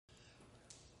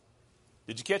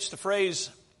Did you catch the phrase,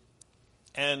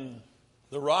 and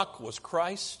the rock was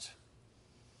Christ?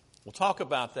 We'll talk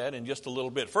about that in just a little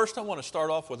bit. First, I want to start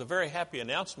off with a very happy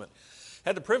announcement. I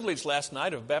had the privilege last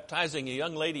night of baptizing a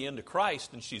young lady into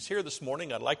Christ, and she's here this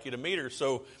morning. I'd like you to meet her.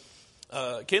 So,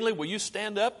 Kinley, will you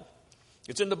stand up?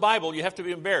 It's in the Bible. You have to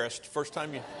be embarrassed first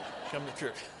time you come to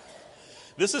church.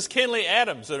 This is Kinley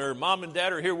Adams, and her mom and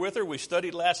dad are here with her. We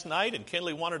studied last night, and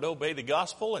Kinley wanted to obey the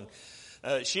gospel, and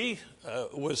she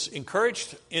was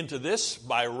encouraged into this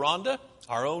by Rhonda,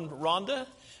 our own Rhonda,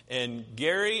 and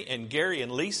Gary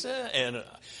and Lisa, and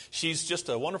she's just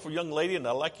a wonderful young lady, and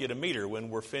I'd like you to meet her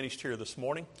when we're finished here this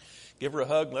morning. Give her a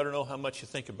hug, let her know how much you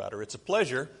think about her. It's a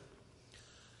pleasure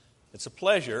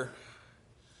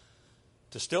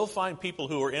to still find people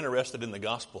who are interested in the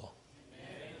gospel.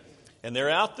 And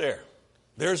they're out there.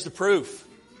 There's the proof.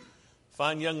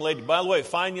 Fine young lady. By the way,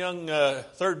 fine young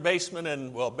third baseman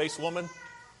and, basewoman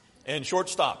and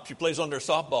shortstop. She plays on their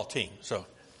softball team, so...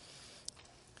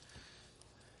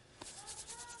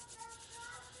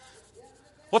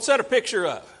 What's that a picture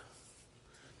of?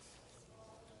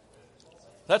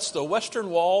 That's the Western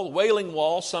Wall, Wailing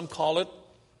Wall, some call it,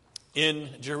 in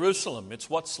Jerusalem. It's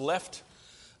what's left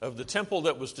of the temple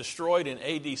that was destroyed in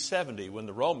AD 70 when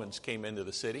the Romans came into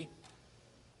the city.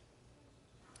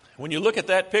 When you look at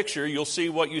that picture, you'll see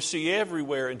what you see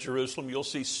everywhere in Jerusalem. You'll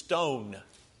see stone,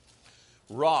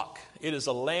 rock. It is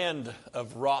a land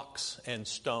of rocks and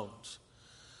stones.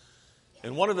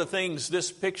 And one of the things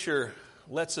this picture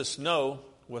lets us know,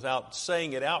 without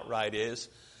saying it outright, is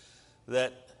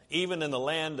that even in the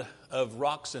land of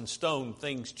rocks and stone,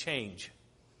 things change.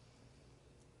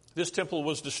 This temple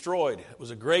was destroyed. It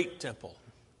was a great temple,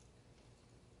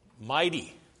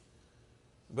 mighty.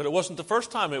 But it wasn't the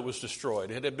first time it was destroyed.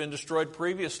 It had been destroyed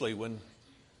previously when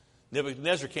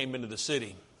Nebuchadnezzar came into the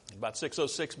city, about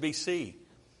 606 BC.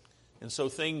 And so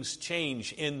things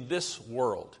change in this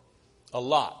world. A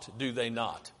lot, do they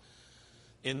not?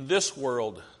 In this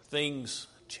world, things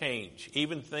change,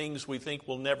 even things we think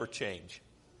will never change.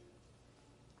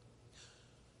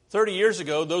 30 years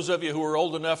ago, those of you who are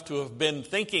old enough to have been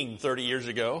thinking 30 years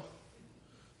ago,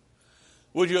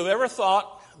 would you have ever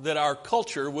thought that our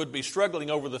culture would be struggling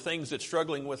over the things it's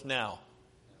struggling with now?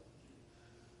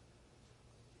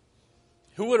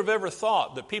 Who would have ever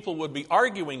thought that people would be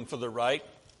arguing for the right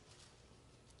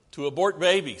to abort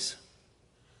babies?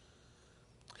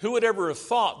 Who would ever have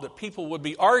thought that people would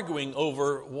be arguing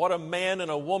over what a man and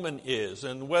a woman is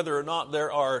and whether or not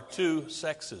there are two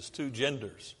sexes, two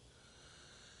genders?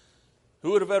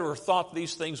 Who would have ever thought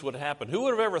these things would happen? Who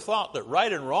would have ever thought that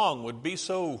right and wrong would be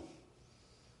so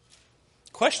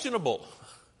questionable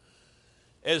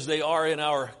as they are in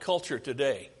our culture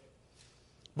today?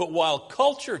 But while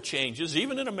culture changes,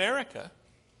 even in America,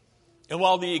 and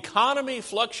while the economy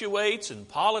fluctuates and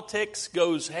politics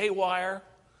goes haywire,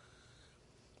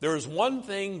 there is one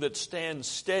thing that stands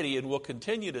steady and will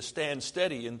continue to stand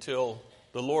steady until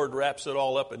the Lord wraps it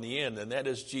all up in the end, and that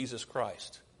is Jesus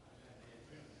Christ.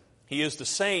 He is the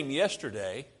same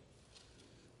yesterday,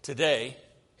 today,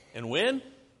 and when?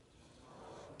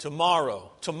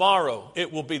 Tomorrow. Tomorrow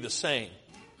it will be the same.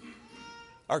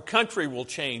 Our country will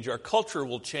change. Our culture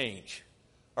will change.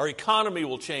 Our economy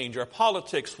will change. Our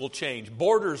politics will change.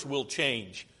 Borders will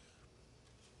change.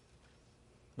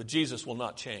 But Jesus will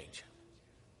not change.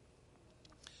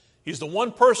 He's the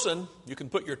one person you can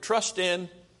put your trust in.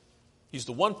 He's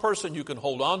the one person you can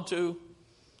hold on to.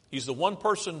 He's the one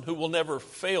person who will never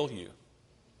fail you.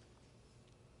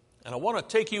 And I want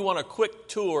to take you on a quick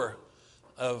tour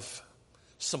of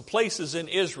some places in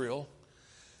Israel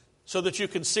so that you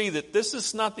can see that this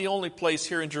is not the only place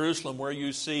here in Jerusalem where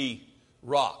you see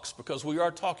rocks, because we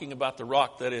are talking about the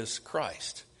rock that is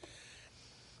Christ.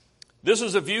 This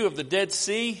is a view of the Dead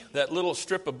Sea, that little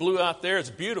strip of blue out there. It's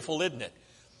beautiful, isn't it?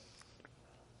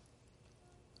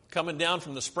 Coming down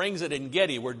from the springs at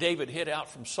En-Gedi where David hid out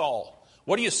from Saul.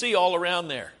 What do you see all around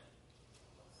there?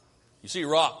 You see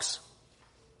rocks.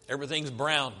 Everything's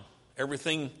brown.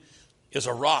 Everything is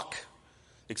a rock,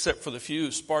 except for the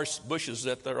few sparse bushes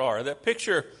that there are. That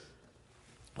picture,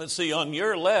 let's see, on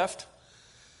your left,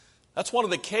 that's one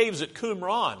of the caves at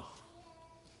Qumran.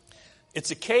 It's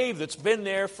a cave that's been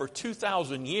there for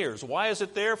 2,000 years. Why is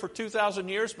it there for 2,000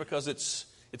 years? Because it's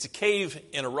a cave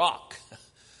in a rock.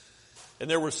 And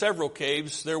there were several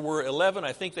caves. There were 11.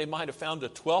 I think they might have found a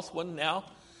 12th one now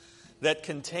that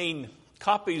contain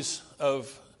copies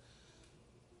of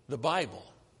the Bible.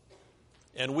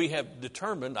 And we have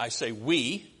determined, I say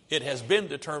we, it has been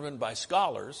determined by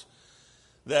scholars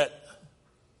that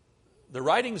the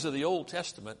writings of the Old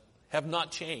Testament have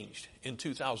not changed in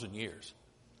 2,000 years.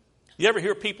 You ever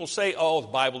hear people say, oh, the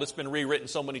Bible, it's been rewritten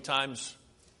so many times,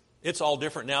 It's all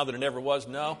different now than it ever was.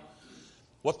 No.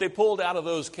 What they pulled out of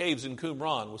those caves in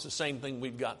Qumran was the same thing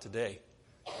we've got today.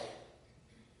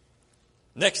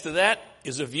 Next to that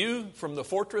is a view from the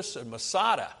fortress of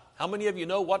Masada. How many of you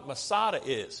know what Masada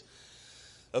is?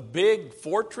 A big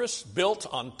fortress built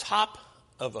on top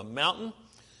of a mountain.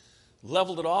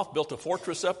 Leveled it off, built a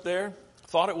fortress up there.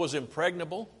 Thought it was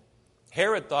impregnable.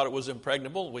 Herod thought it was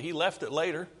impregnable. Well, he left it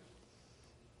later.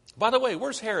 By the way,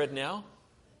 where's Herod now?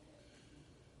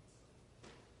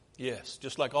 Yes,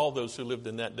 just like all those who lived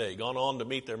in that day, gone on to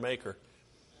meet their Maker.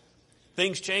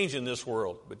 Things change in this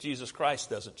world, but Jesus Christ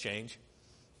doesn't change.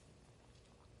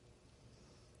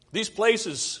 These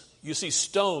places, you see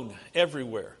stone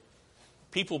everywhere.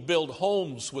 People build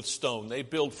homes with stone. They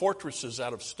build fortresses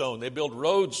out of stone. They build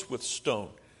roads with stone.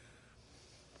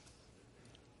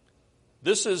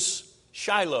 This is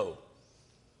Shiloh.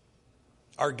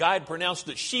 Our guide pronounced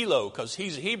it Shiloh because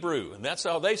he's a Hebrew, and that's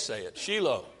how they say it,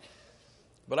 Shiloh.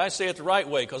 But I say it the right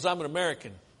way because I'm an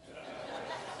American.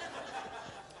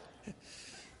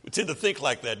 We tend to think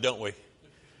like that, don't we?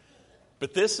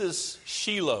 But this is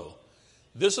Shiloh.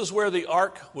 This is where the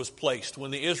ark was placed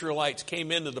when the Israelites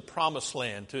came into the promised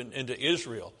land, into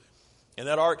Israel. And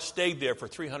that ark stayed there for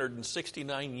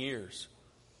 369 years.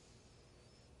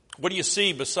 What do you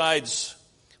see besides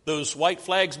those white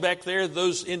flags back there?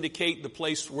 Those indicate the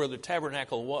place where the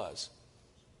tabernacle was.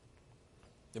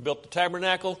 They built the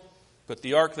tabernacle, put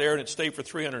the ark there, and it stayed for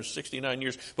 369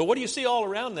 years. But what do you see all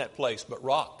around that place but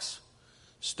rocks,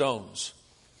 stones?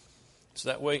 It's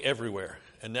that way everywhere.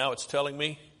 And now it's telling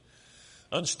me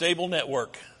unstable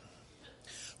network.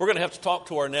 We're going to have to talk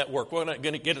to our network. We're going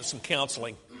to get it some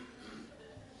counseling.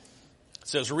 It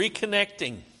says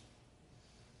reconnecting.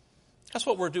 That's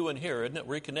what we're doing here, isn't it?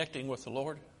 Reconnecting with the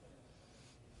Lord.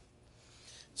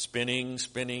 Spinning,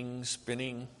 spinning,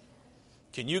 spinning.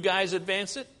 Can you guys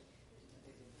advance it?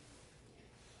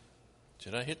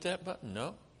 Did I hit that button?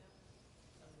 No.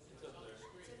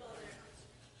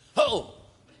 Oh!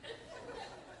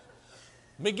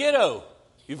 Megiddo.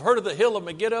 You've heard of the hill of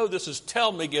Megiddo? This is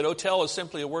Tel Megiddo. Tel is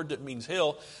simply a word that means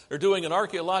hill. They're doing an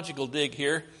archaeological dig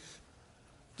here.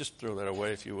 Just throw that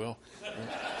away, if you will.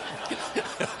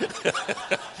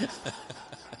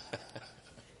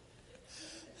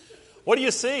 What do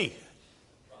you see?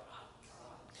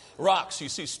 Rocks. You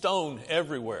see stone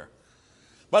everywhere.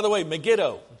 By the way,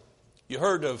 Megiddo. You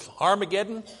heard of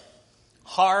Armageddon?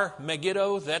 Har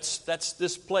Megiddo. That's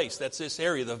this place. That's this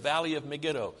area, the valley of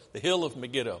Megiddo, the hill of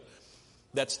Megiddo.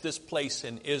 That's this place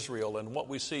in Israel, and what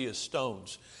we see is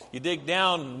stones. You dig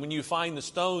down, and when you find the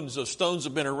stones, those stones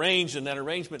have been arranged, and that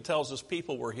arrangement tells us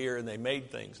people were here, and they made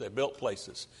things. They built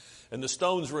places. And the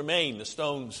stones remain. The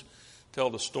stones tell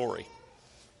the story.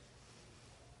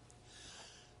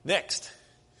 Next.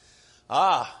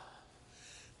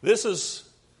 This is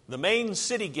the main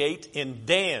city gate in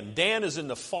Dan. Dan is in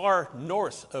the far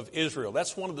north of Israel.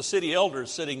 That's one of the city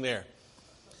elders sitting there.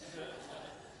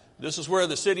 This is where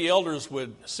the city elders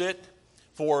would sit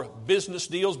for business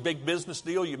deals, big business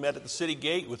deal. You met at the city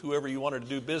gate with whoever you wanted to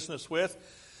do business with.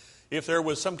 If there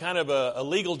was some kind of a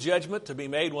legal judgment to be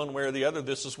made one way or the other,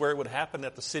 this is where it would happen,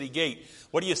 at the city gate.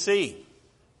 What do you see?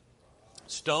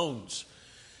 Stones.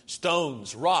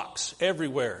 Stones, rocks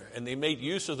everywhere. And they made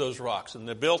use of those rocks, and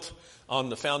they built on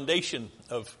the foundation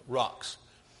of rocks.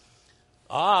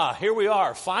 Here we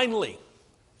are, finally.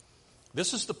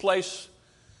 This is the place,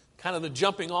 kind of the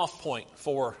jumping off point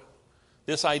for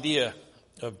this idea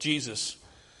of Jesus,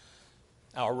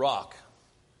 our rock.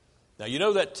 Now, you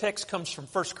know that text comes from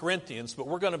 1 Corinthians, but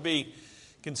we're going to be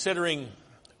considering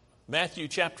Matthew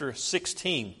chapter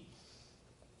 16.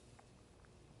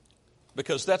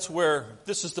 Because this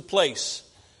is the place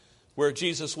where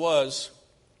Jesus was,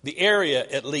 the area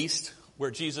at least where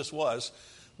Jesus was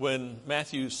when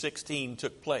Matthew 16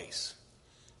 took place.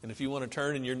 And if you want to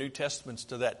turn in your New Testaments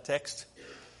to that text,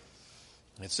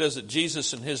 it says that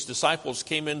Jesus and his disciples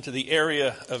came into the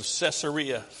area of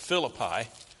Caesarea Philippi.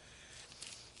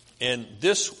 And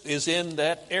this is in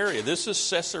that area. This is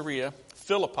Caesarea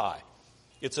Philippi.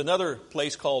 It's another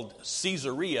place called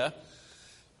Caesarea.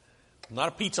 Not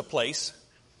a pizza place,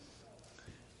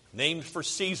 named for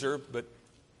Caesar, but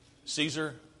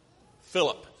Caesar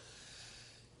Philip.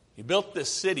 He built this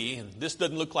city, and this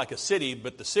doesn't look like a city,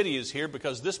 but the city is here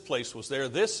because this place was there.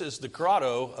 This is the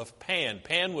grotto of Pan.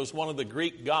 Pan was one of the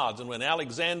Greek gods, and when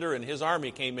Alexander and his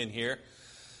army came in here,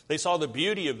 they saw the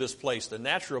beauty of this place, the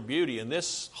natural beauty, and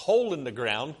this hole in the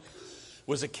ground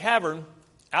was a cavern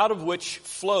out of which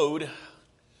flowed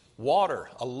water,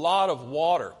 a lot of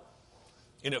water.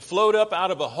 And it flowed up out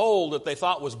of a hole that they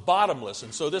thought was bottomless.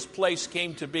 And so this place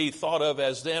came to be thought of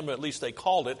as them, at least they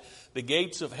called it, the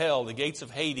gates of hell, the gates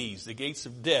of Hades, the gates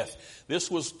of death.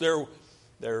 This was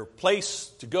their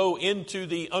place to go into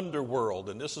the underworld.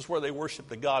 And this is where they worshiped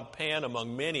the god Pan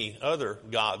among many other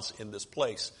gods in this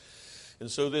place. And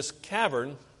so this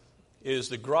cavern is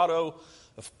the grotto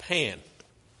of Pan.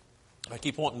 I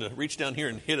keep wanting to reach down here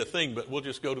and hit a thing, but we'll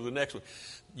just go to the next one.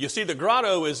 You see, the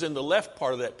grotto is in the left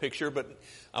part of that picture, but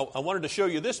I wanted to show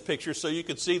you this picture so you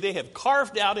could see they have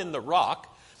carved out in the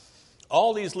rock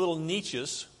all these little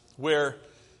niches where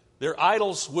their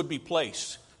idols would be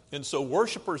placed. And so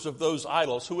worshipers of those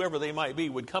idols, whoever they might be,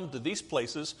 would come to these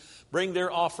places, bring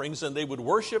their offerings, and they would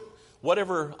worship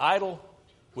whatever idol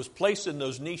was placed in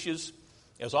those niches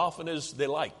as often as they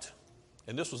liked.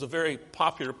 And this was a very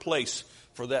popular place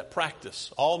for that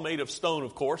practice, all made of stone,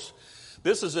 of course.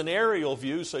 This is an aerial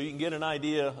view, so you can get an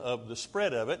idea of the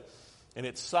spread of it and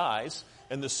its size.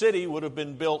 And the city would have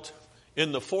been built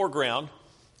in the foreground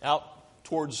out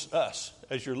towards us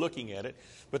as you're looking at it.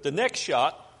 But the next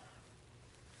shot,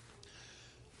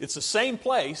 it's the same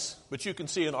place, but you can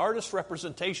see an artist's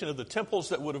representation of the temples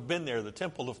that would have been there. The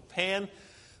temple of Pan,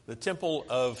 the temple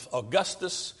of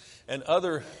Augustus, and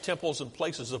other temples and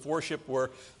places of worship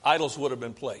where idols would have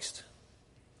been placed.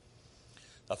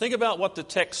 Now think about what the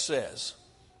text says.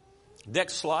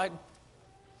 Next slide.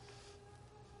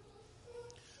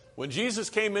 When Jesus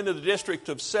came into the district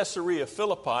of Caesarea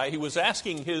Philippi, he was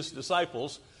asking his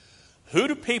disciples, "Who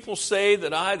do people say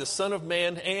that I, the Son of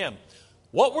Man, am?"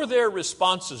 What were their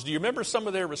responses? Do you remember some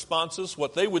of their responses?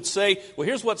 What they would say, well,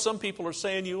 here's what some people are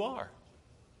saying you are.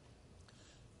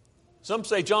 Some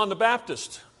say John the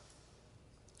Baptist.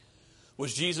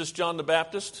 Was Jesus John the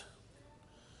Baptist?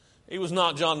 He was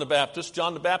not John the Baptist.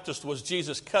 John the Baptist was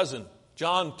Jesus' cousin.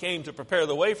 John came to prepare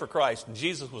the way for Christ, and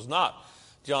Jesus was not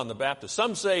John the Baptist.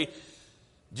 Some say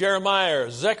Jeremiah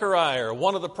or Zechariah or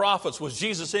one of the prophets. Was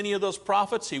Jesus any of those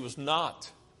prophets? He was not.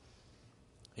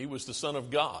 He was the Son of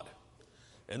God.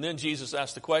 And then Jesus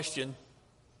asked the question,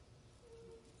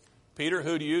 "Peter,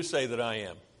 who do you say that I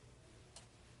am?"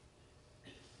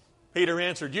 Peter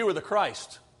answered, "You are the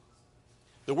Christ."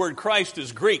 The word Christ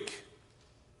is Greek.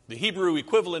 The Hebrew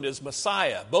equivalent is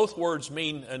Messiah. Both words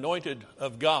mean anointed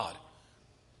of God.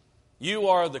 You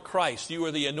are the Christ. You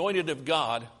are the anointed of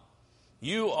God.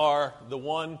 You are the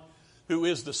one who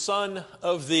is the Son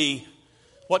of the,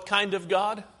 what kind of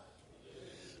God?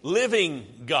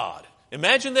 Living God.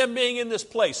 Imagine them being in this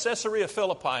place, Caesarea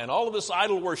Philippi, and all of this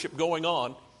idol worship going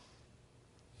on.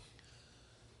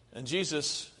 And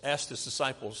Jesus asked his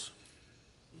disciples,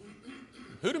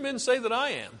 "Who do men say that I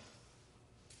am?"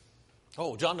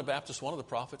 "Oh, John the Baptist, one of the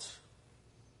prophets."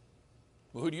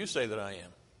 "Well, who do you say that I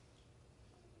am?"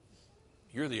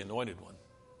 "You're the anointed one.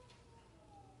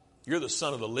 You're the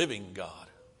Son of the living God."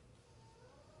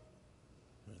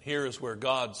 And here is where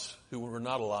gods who were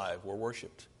not alive were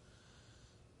worshipped.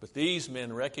 But these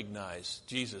men recognized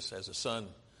Jesus as a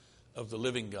Son of the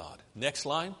living God. Next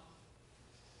line.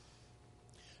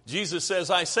 Jesus says,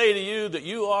 "I say to you that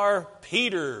you are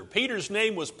Peter." Peter's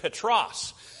name was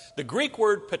Petros. The Greek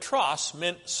word Petros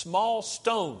meant small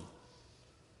stone.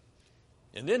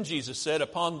 And then Jesus said,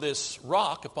 "Upon this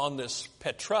rock, upon this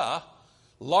Petra,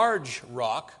 large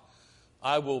rock,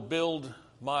 I will build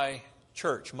my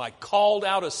church," my called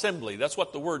out assembly. That's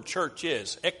what the word church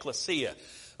is, ecclesia,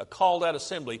 a called out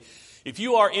assembly. If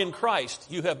you are in Christ,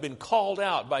 you have been called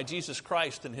out by Jesus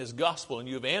Christ and his gospel, and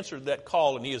you have answered that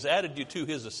call, and he has added you to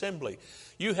his assembly.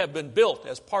 You have been built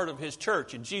as part of his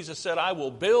church. And Jesus said, "I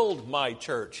will build my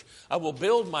church. I will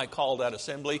build my called out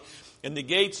assembly, and the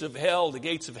gates of hell, the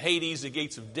gates of Hades, the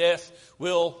gates of death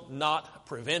will not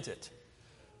prevent it."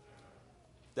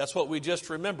 That's what we just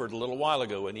remembered a little while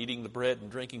ago in eating the bread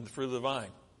and drinking the fruit of the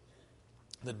vine.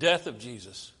 The death of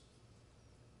Jesus.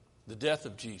 The death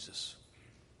of Jesus.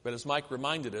 But as Mike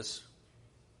reminded us,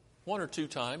 one or two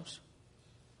times,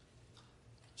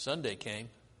 Sunday came.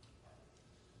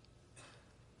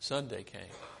 Sunday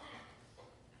came.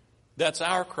 That's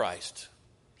our Christ.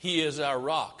 He is our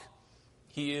rock.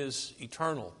 He is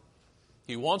eternal.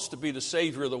 He wants to be the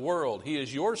Savior of the world. He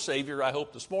is your Savior, I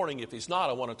hope, this morning. If he's not,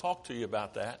 I want to talk to you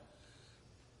about that.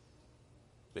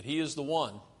 But he is the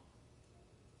one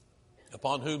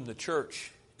upon whom the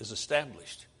church is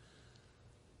established.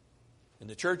 And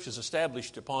the church is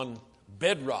established upon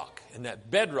bedrock, and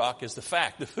that bedrock is the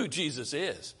fact of who Jesus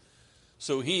is.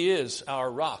 So he is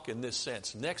our rock in this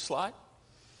sense. Next slide.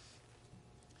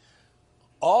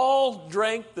 All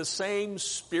drank the same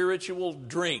spiritual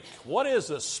drink. What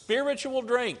is a spiritual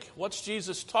drink? What's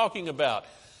Jesus talking about?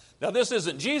 Now, this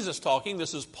isn't Jesus talking.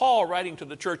 This is Paul writing to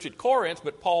the church at Corinth,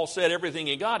 but Paul said everything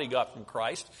he got from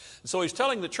Christ. And so he's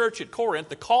telling the church at Corinth,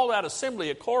 the called-out assembly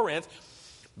at Corinth,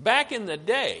 back in the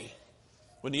day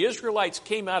when the Israelites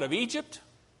came out of Egypt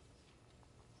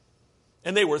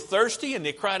and they were thirsty and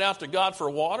they cried out to God for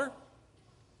water,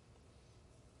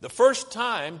 the first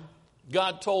time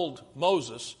God told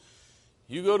Moses,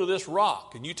 you go to this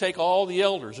rock and you take all the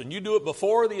elders and you do it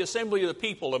before the assembly of the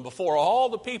people and before all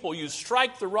the people. You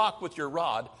strike the rock with your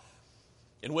rod.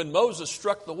 And when Moses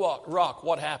struck the rock,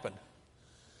 what happened?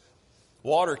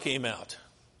 Water came out.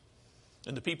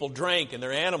 And the people drank and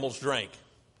their animals drank.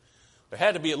 There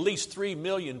had to be at least 3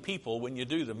 million people when you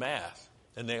do the math.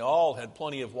 And they all had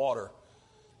plenty of water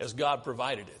as God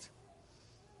provided it.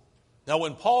 Now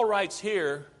when Paul writes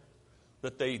here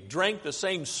that they drank the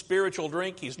same spiritual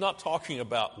drink, he's not talking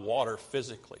about water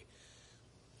physically.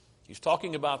 He's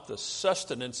talking about the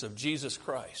sustenance of Jesus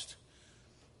Christ.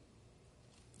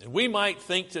 And we might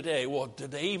think today, well, did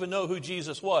they even know who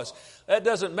Jesus was? That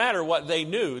doesn't matter what they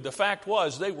knew. The fact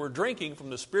was they were drinking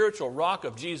from the spiritual rock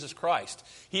of Jesus Christ.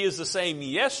 He is the same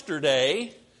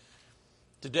yesterday,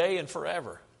 today, and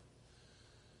forever.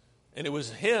 And it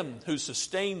was Him who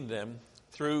sustained them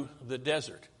through the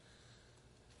desert.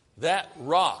 That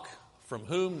rock from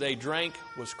whom they drank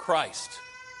was Christ,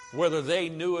 whether they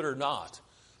knew it or not.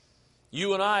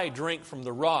 You and I drink from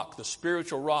the rock, the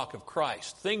spiritual rock of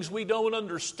Christ. Things we don't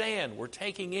understand, we're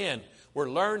taking in, we're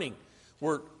learning,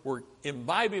 we're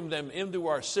imbibing them into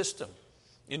our system.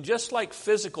 And just like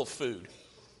physical food,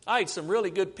 I ate some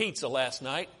really good pizza last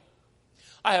night.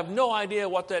 I have no idea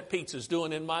what that pizza is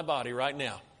doing in my body right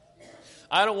now.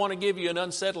 I don't want to give you an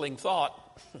unsettling thought.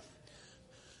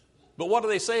 But what do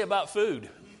they say about food?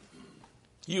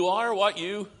 You are what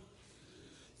you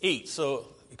eat. So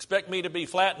expect me to be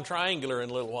flat and triangular in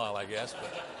a little while, I guess.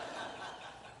 But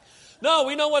no,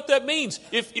 we know what that means.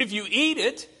 If you eat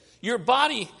it, your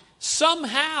body,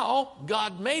 somehow,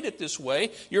 God made it this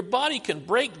way, your body can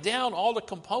break down all the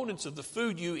components of the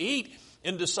food you eat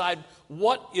and decide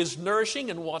what is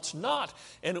nourishing and what's not.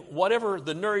 And whatever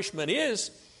the nourishment is,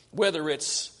 whether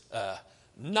it's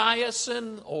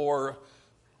niacin or...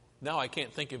 Now I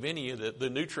can't think of any of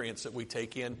the nutrients that we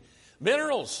take in.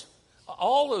 Minerals,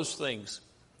 all those things.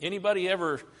 Anybody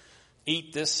ever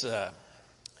eat this?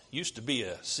 Used to be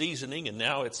a seasoning, and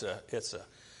now it's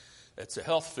a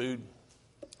health food.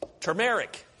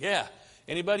 Turmeric, yeah.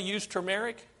 Anybody use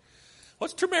turmeric?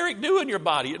 What's turmeric do in your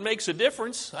body? It makes a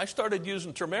difference. I started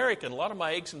using turmeric, and a lot of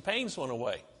my aches and pains went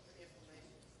away.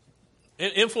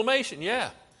 Inflammation,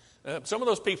 yeah. Some of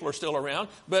those people are still around,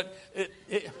 but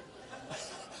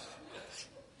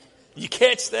you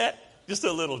catch that? Just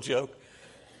a little joke.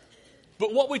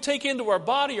 But what we take into our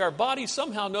body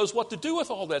somehow knows what to do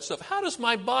with all that stuff. How does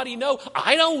my body know?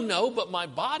 I don't know, but my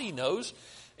body knows.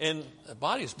 And the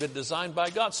body's been designed by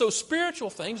God. So spiritual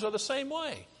things are the same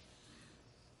way.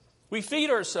 We feed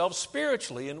ourselves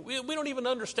spiritually, and we don't even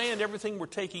understand everything we're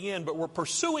taking in, but we're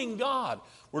pursuing God.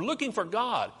 We're looking for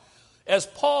God. As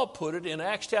Paul put it in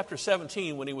Acts chapter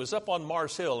 17, when he was up on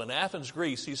Mars Hill in Athens,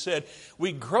 Greece, he said,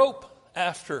 we grope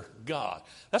after God.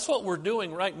 That's what we're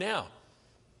doing right now.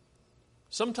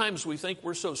 Sometimes we think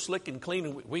we're so slick and clean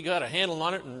and we got a handle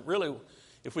on it, and really,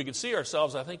 if we could see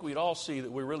ourselves, I think we'd all see that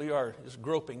we really are just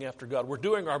groping after God. We're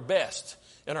doing our best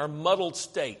in our muddled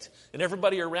state. And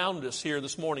everybody around us here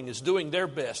this morning is doing their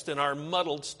best in our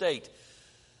muddled state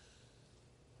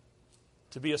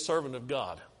to be a servant of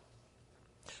God.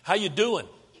 How you doing?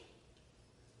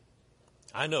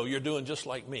 I know you're doing just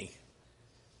like me.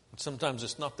 Sometimes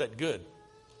it's not that good,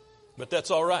 but that's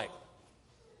all right,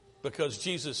 because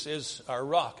Jesus is our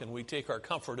rock and we take our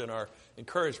comfort and our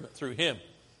encouragement through Him.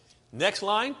 Next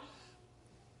line.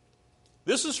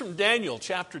 This is from Daniel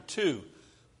chapter 2.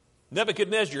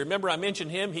 Nebuchadnezzar, remember I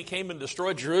mentioned him? He came and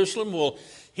destroyed Jerusalem. Well,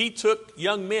 he took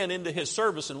young men into his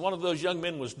service, and one of those young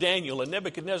men was Daniel. And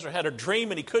Nebuchadnezzar had a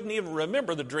dream, and he couldn't even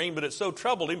remember the dream, but it so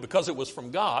troubled him because it was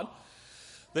from God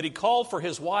that he called for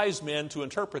his wise men to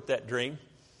interpret that dream.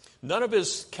 None of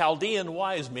his Chaldean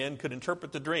wise men could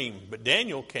interpret the dream, but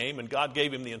Daniel came and God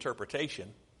gave him the interpretation.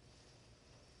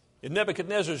 And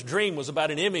Nebuchadnezzar's dream was about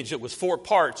an image that was 4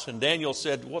 parts, and Daniel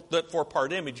said what that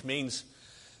 4-part image means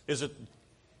is that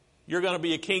you're going to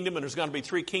be a kingdom, and there's going to be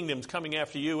 3 kingdoms coming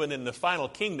after you, and in the final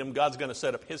kingdom, God's going to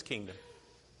set up His kingdom.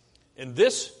 And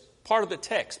this part of the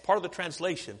text, part of the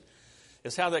translation,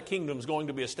 is how that kingdom is going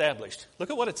to be established.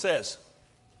 Look at what it says.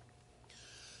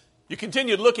 You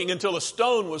continued looking until a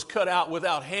stone was cut out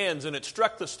without hands, and it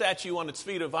struck the statue on its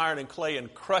feet of iron and clay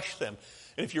and crushed them.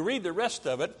 And if you read the rest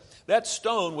of it, that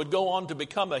stone would go on to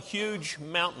become a huge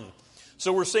mountain.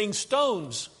 So we're seeing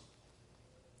stones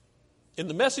in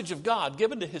the message of God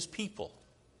given to his people,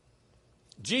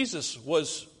 Jesus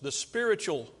was the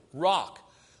spiritual rock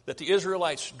that the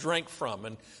Israelites drank from.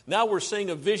 And now we're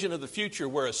seeing a vision of the future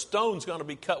where a stone's going to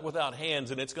be cut without hands,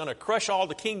 and it's going to crush all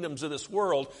the kingdoms of this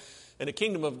world, and the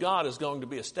kingdom of God is going to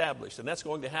be established. And that's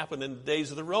going to happen in the days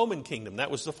of the Roman kingdom.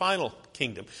 That was the final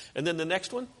kingdom. And then the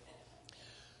next one.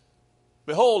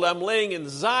 Behold, I'm laying in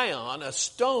Zion a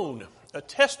stone, a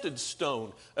tested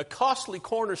stone, a costly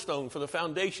cornerstone for the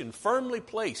foundation, firmly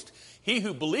placed. He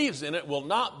who believes in it will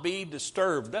not be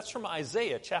disturbed. That's from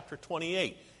Isaiah chapter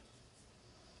 28.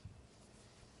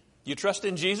 You trust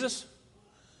in Jesus?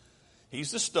 He's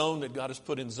the stone that God has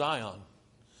put in Zion.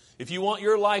 If you want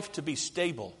your life to be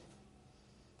stable,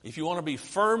 if you want to be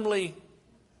firmly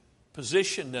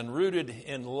positioned and rooted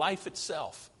in life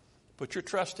itself, put your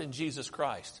trust in Jesus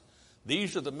Christ.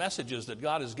 These are the messages that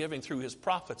God is giving through his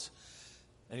prophets,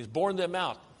 and he's borne them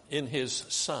out in his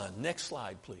Son. Next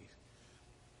slide, please.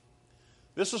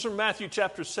 This is from Matthew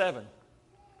chapter 7.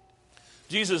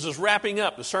 Jesus is wrapping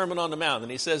up the Sermon on the Mount,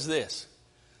 and he says this: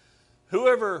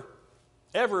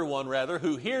 everyone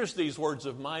who hears these words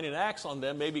of mine and acts on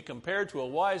them may be compared to a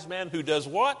wise man who does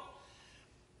what?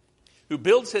 Who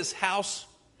builds his house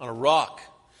on a rock.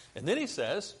 And then he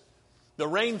says, the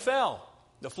rain fell,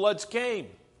 the floods came,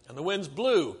 and the winds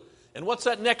blew. And what's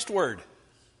that next word?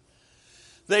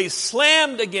 They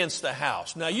slammed against the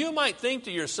house. Now you might think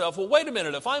to yourself, well, wait a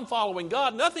minute, if I'm following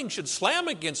God, nothing should slam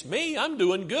against me. I'm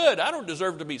doing good. I don't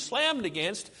deserve to be slammed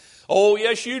against. Oh,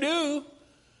 yes, you do.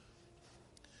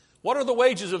 What are the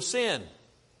wages of sin?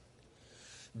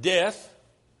 Death.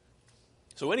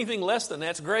 So anything less than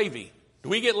that's gravy. Do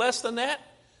we get less than that?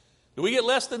 Do we get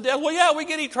less than death? Well, yeah, we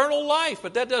get eternal life,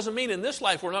 but that doesn't mean in this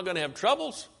life we're not going to have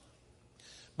troubles.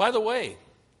 By the way,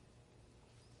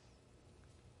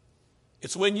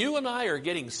 it's when you and I are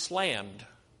getting slammed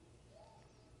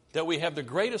that we have the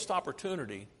greatest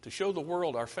opportunity to show the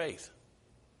world our faith.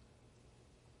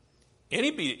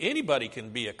 Anybody can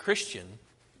be a Christian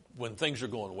when things are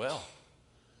going well.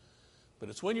 But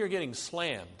it's when you're getting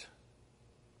slammed.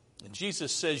 And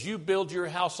Jesus says, you build your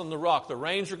house on the rock. The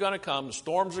rains are going to come. The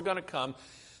storms are going to come.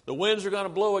 The winds are going to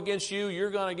blow against you. You're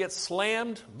going to get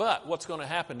slammed. But what's going to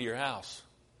happen to your house?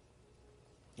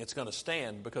 It's going to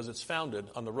stand because it's founded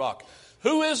on the rock.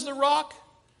 Who is the rock?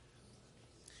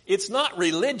 It's not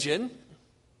religion.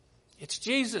 It's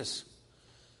Jesus.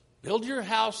 Build your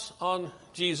house on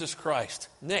Jesus Christ.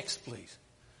 Next, please.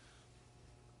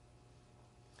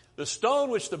 The stone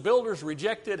which the builders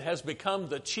rejected has become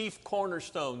the chief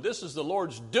cornerstone. This is the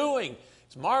Lord's doing.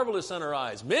 It's marvelous in our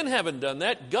eyes. Men haven't done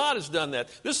that. God has done that.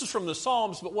 This is from the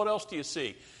Psalms, but what else do you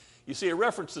see? You see a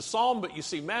reference to Psalm, but you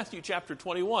see Matthew chapter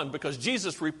 21, because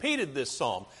Jesus repeated this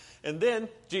Psalm. And then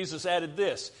Jesus added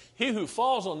this: he who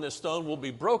falls on this stone will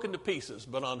be broken to pieces,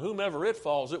 but on whomever it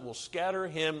falls, it will scatter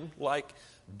him like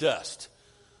dust.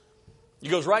 He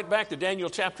goes right back to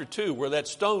Daniel chapter 2, where that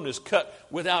stone is cut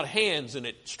without hands, and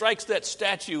it strikes that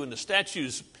statue, and the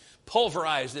statue's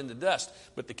pulverized into dust.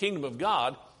 But the kingdom of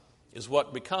God is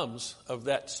what becomes of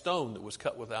that stone that was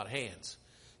cut without hands.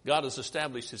 God has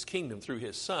established his kingdom through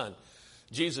his Son.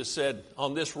 Jesus said,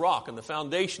 on this rock, and the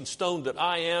foundation stone that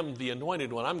I am, the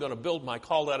anointed one, I'm going to build my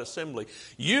called out assembly.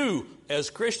 You,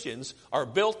 as Christians, are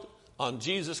built on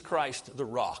Jesus Christ, the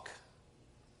rock.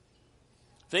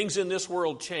 Things in this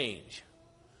world change.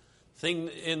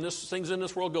 Things in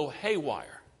this world go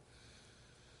haywire.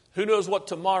 Who knows what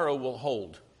tomorrow will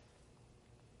hold?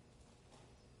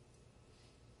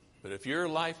 But if your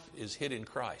life is hid in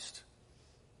Christ,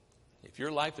 if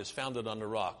your life is founded on the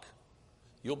rock,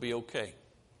 you'll be okay.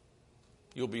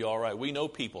 You'll be all right. We know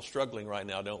people struggling right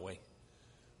now, don't we?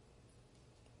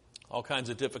 All kinds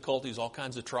of difficulties, all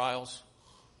kinds of trials,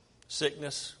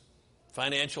 sickness,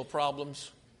 financial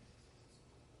problems,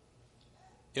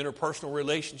 interpersonal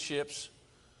relationships.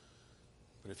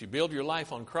 But if you build your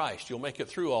life on Christ, you'll make it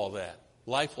through all that.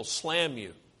 Life will slam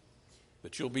you,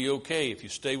 but you'll be okay if you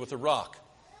stay with the rock.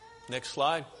 Next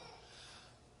slide.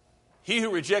 He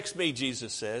who rejects me,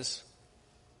 Jesus says,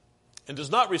 and does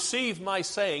not receive my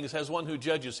sayings has one who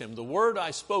judges him. The word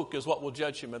I spoke is what will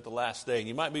judge him at the last day. And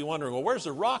you might be wondering, well, where's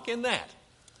the rock in that?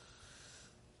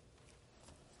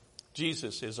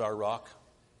 Jesus is our rock,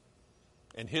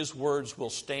 and his words will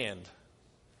stand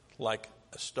like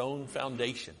a stone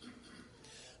foundation.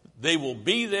 They will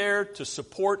be there to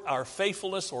support our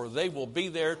faithfulness, or they will be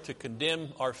there to condemn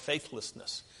our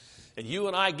faithlessness. And you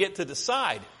and I get to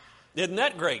decide. Isn't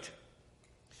that great?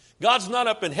 God's not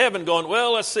up in heaven going,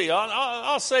 well, let's see,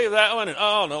 I'll save that one. And,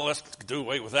 oh, no, let's do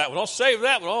away with that one. I'll save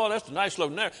that one. Oh, that's a nice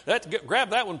load there.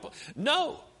 Grab that one.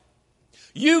 No.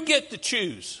 You get to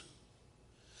choose.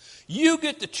 You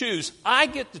get to choose. I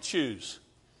get to choose.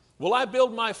 Will I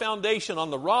build my foundation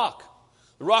on the rock?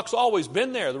 The rock's always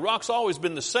been there. The rock's always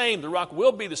been the same. The rock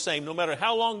will be the same. No matter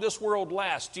how long this world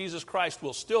lasts, Jesus Christ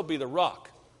will still be the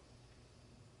rock.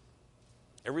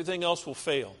 Everything else will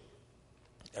fail.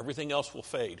 Everything else will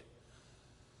fade.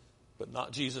 But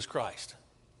not Jesus Christ.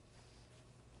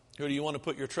 Who do you want to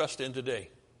put your trust in today?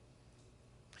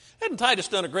 Hadn't Titus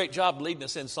done a great job leading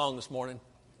us in song this morning?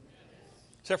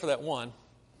 Except for that one.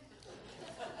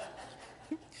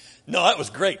 No, that was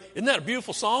great. Isn't that a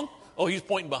beautiful song? Oh, he's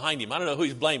pointing behind him. I don't know who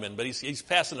he's blaming, but he's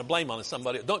passing the blame on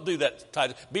somebody. Don't do that,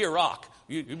 Titus. Be a rock.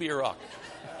 You be a rock.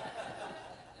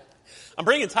 I'm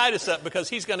bringing Titus up because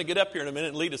he's going to get up here in a minute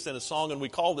and lead us in a song, and we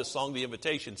call this song the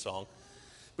invitation song.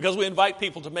 Because we invite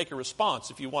people to make a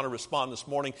response if you want to respond this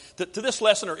morning to this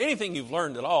lesson or anything you've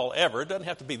learned at all ever. It doesn't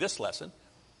have to be this lesson.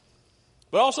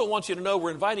 But I also want you to know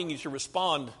we're inviting you to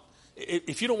respond.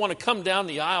 If you don't want to come down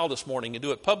the aisle this morning and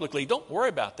do it publicly, don't worry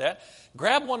about that.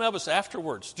 Grab one of us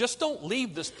afterwards. Just don't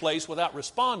leave this place without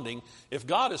responding if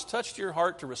God has touched your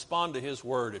heart to respond to His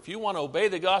Word. If you want to obey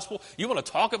the gospel, you want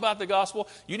to talk about the gospel,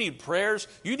 you need prayers,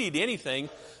 you need anything,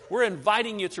 we're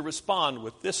inviting you to respond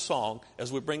with this song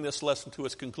as we bring this lesson to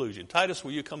its conclusion. Titus,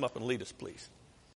 will you come up and lead us, please?